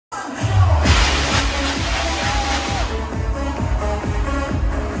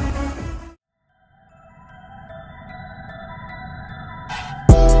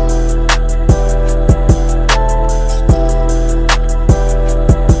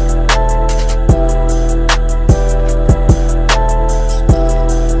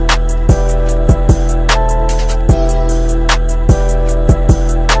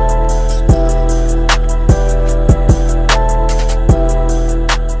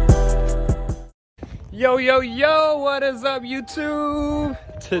Yo, yo, yo, what is up, YouTube?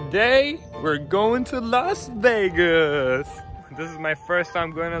 Today, we're going to Las Vegas. This is my first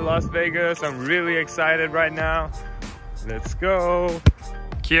time going to Las Vegas. I'm really excited right now. Let's go.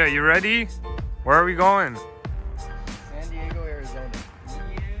 Kia, you ready? Where are we going? San Diego, Arizona.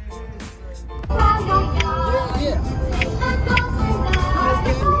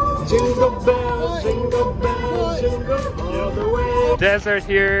 Jingle bells, jingle bells, jingle all the way. Desert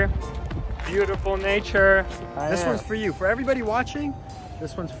here. Beautiful nature. This one's for you. For everybody watching,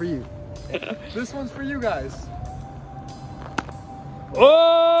 this one's for you. This one's for you guys.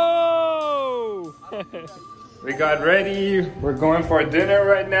 Oh! We got ready. We're going for dinner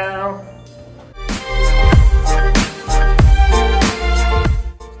right now.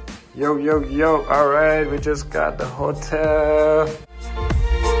 Yo, yo, yo. All right, we just got the hotel.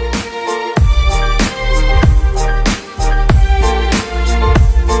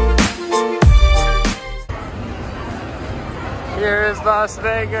 Here is Las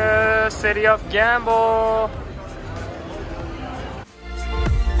Vegas, city of gamble.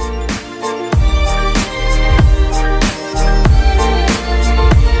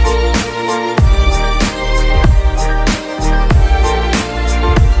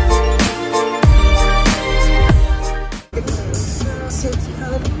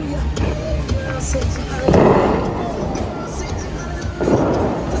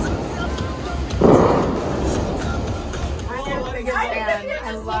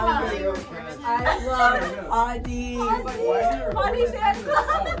 I love Hadi. Hadi fan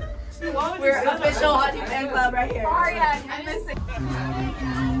club. We're official Hadi fan club right here. Ariane, I'm missing.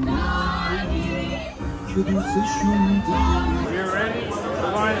 We're ready.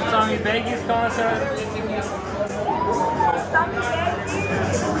 We're going to Tommy Baggie's concert. Tommy Baggy.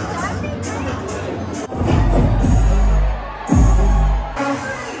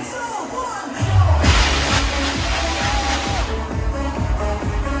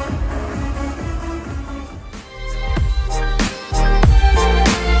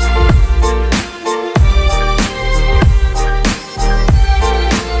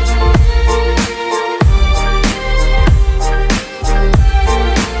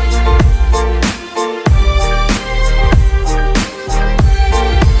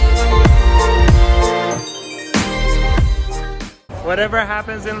 Whatever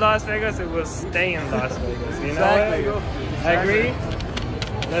happens in Las Vegas, it will stay in Las Vegas. You know Exactly. it? Agree?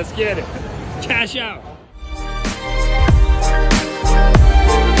 Let's get it. Cash out.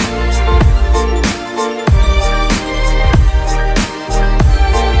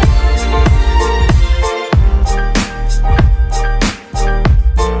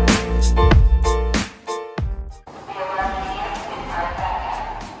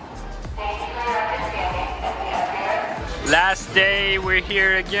 Last day, we're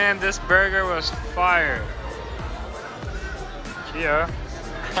here again. This burger was fire. Kia.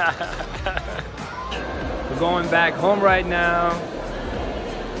 We're going back home right now.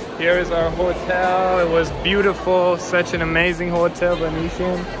 Here is our hotel. It was beautiful. Such an amazing hotel,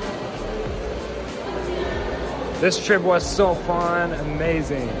 Venetian. This trip was so fun,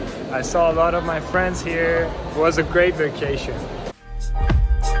 amazing. I saw a lot of my friends here. It was a great vacation.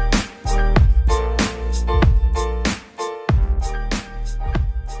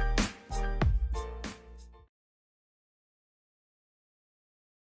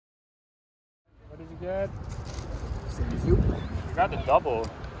 What did you get? You got the double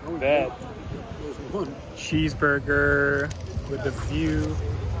bed. Cheeseburger with the view.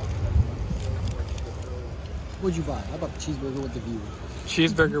 What'd you buy? How about the cheeseburger with the view?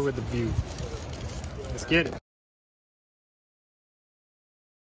 Cheeseburger with the view. Let's get it.